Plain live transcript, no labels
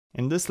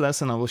In this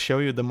lesson, I will show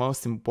you the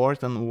most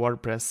important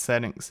WordPress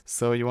settings.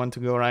 So you want to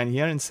go right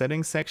here in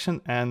settings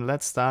section, and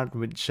let's start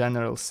with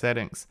general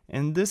settings.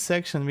 In this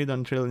section, we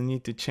don't really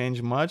need to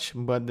change much,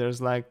 but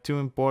there's like two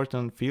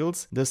important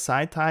fields, the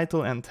site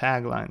title and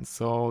tagline.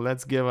 So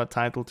let's give a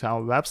title to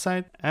our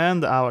website,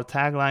 and our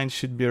tagline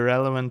should be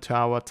relevant to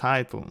our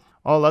title.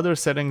 All other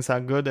settings are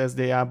good as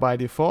they are by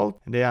default.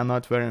 They are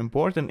not very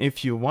important.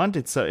 If you want,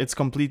 it's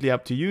completely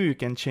up to you. You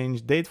can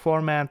change date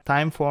format,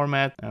 time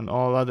format, and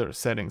all other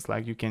settings.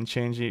 Like you can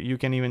change it. You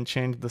can even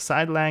change the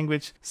site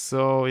language.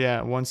 So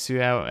yeah, once you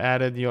have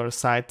added your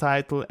site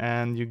title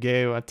and you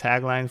gave a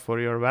tagline for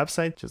your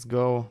website, just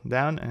go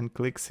down and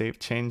click Save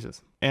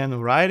Changes.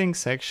 In writing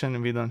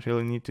section, we don't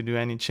really need to do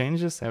any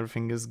changes.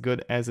 Everything is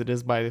good as it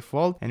is by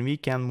default, and we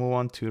can move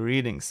on to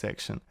reading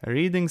section.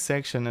 Reading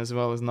section as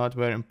well is not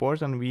very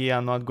important. We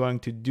are not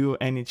going to do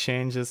any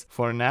changes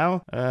for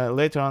now.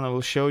 Later on, I will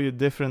show you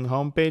different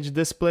homepage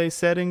display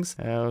settings.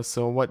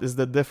 So what is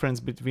the difference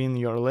between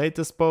your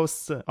latest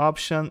posts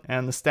option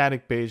and the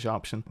static page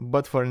option.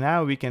 But for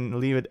now, we can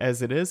leave it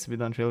as it is. We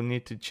don't really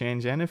need to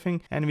change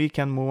anything, and we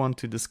can move on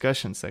to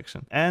discussion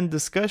section. And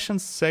discussion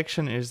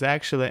section is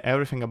actually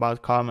everything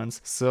about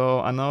comments. So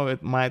I know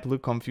it might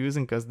look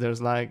confusing because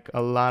there's like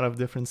a lot of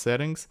different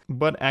settings,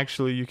 but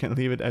actually you can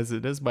leave it as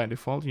it is by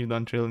default. You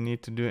don't really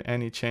need to do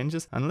any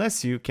changes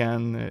unless you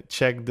can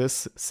check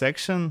this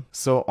section.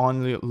 So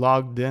only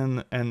logged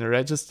in and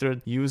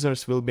registered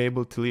users will be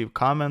able to leave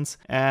comments.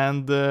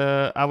 And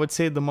I would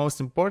say the most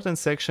important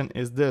section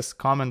is this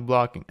comment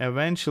blocking.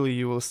 Eventually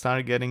you will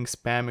start getting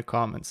spammy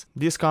comments.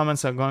 These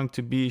comments are going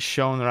to be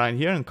shown right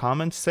here in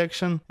comment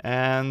section,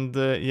 and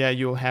yeah,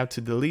 you'll have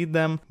to delete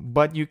them,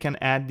 but you can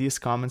add these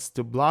comments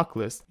to block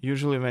list.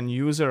 Usually when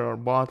user or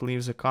bot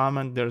leaves a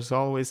comment, there's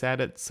always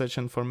added such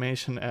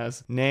information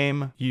as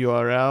name,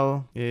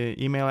 URL,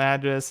 email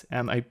address,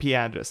 and IP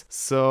address.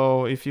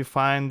 So if you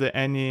find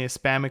any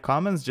spammy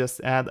comments,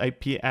 just add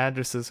IP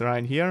addresses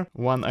right here,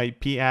 one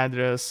IP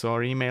address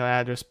or email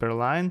address per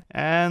line,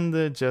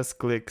 and just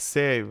click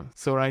save.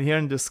 So right here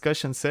in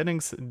discussion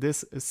settings,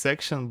 this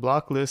section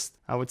block list,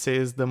 I would say,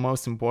 is the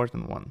most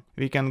important one.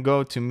 We can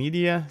go to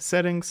media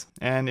settings,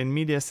 and in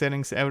media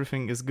settings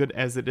everything is good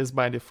as it is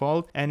by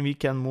default, and we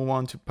can move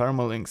on to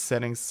permalink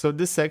settings. So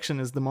this section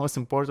is the most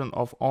important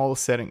of all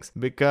settings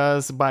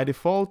because by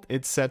default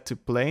it's set to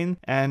plain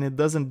and it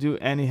doesn't do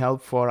any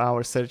help for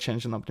our search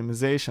engine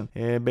optimization.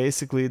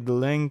 Basically the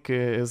link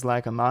is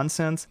like a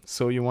nonsense,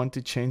 so you want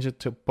to change it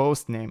to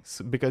post name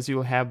because you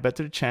will have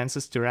better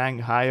chances to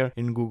rank higher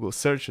in Google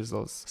search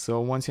results.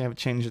 So once you have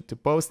changed it to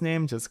post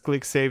name, just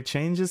click save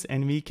changes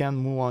and we can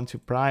move on to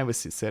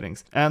privacy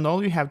settings. And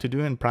all you have to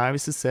do in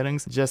privacy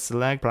settings, just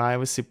select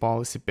privacy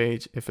policy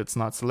page if it's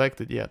not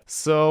selected yet.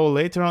 So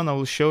later on I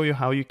will show you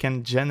how you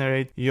can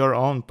generate your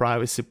own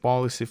privacy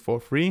policy for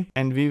free,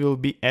 and we will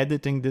be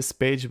editing this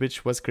page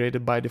which was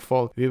created by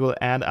default. We will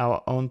add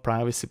our own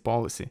privacy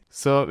policy.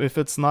 So if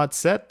it's not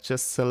set,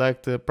 just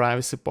select the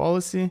privacy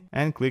policy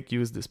and click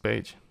use this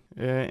page.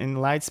 In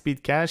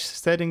Lightspeed cache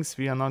settings,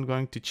 we are not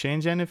going to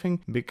change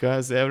anything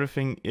because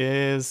everything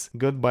is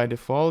good by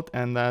default.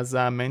 And as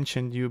I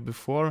mentioned you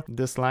before,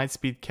 this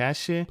Lightspeed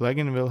cache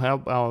plugin will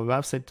help our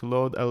website to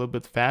load a little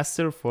bit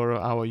faster for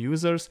our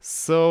users.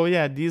 So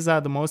yeah, these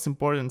are the most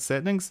important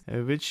settings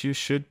which you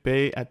should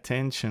pay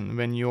attention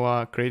when you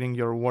are creating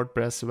your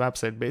WordPress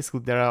website.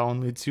 Basically, there are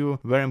only two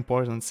very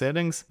important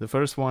settings. The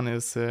first one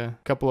is a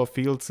couple of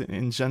fields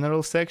in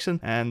general section,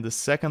 and the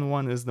second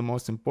one is the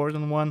most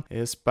important one,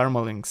 is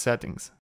permalink settings.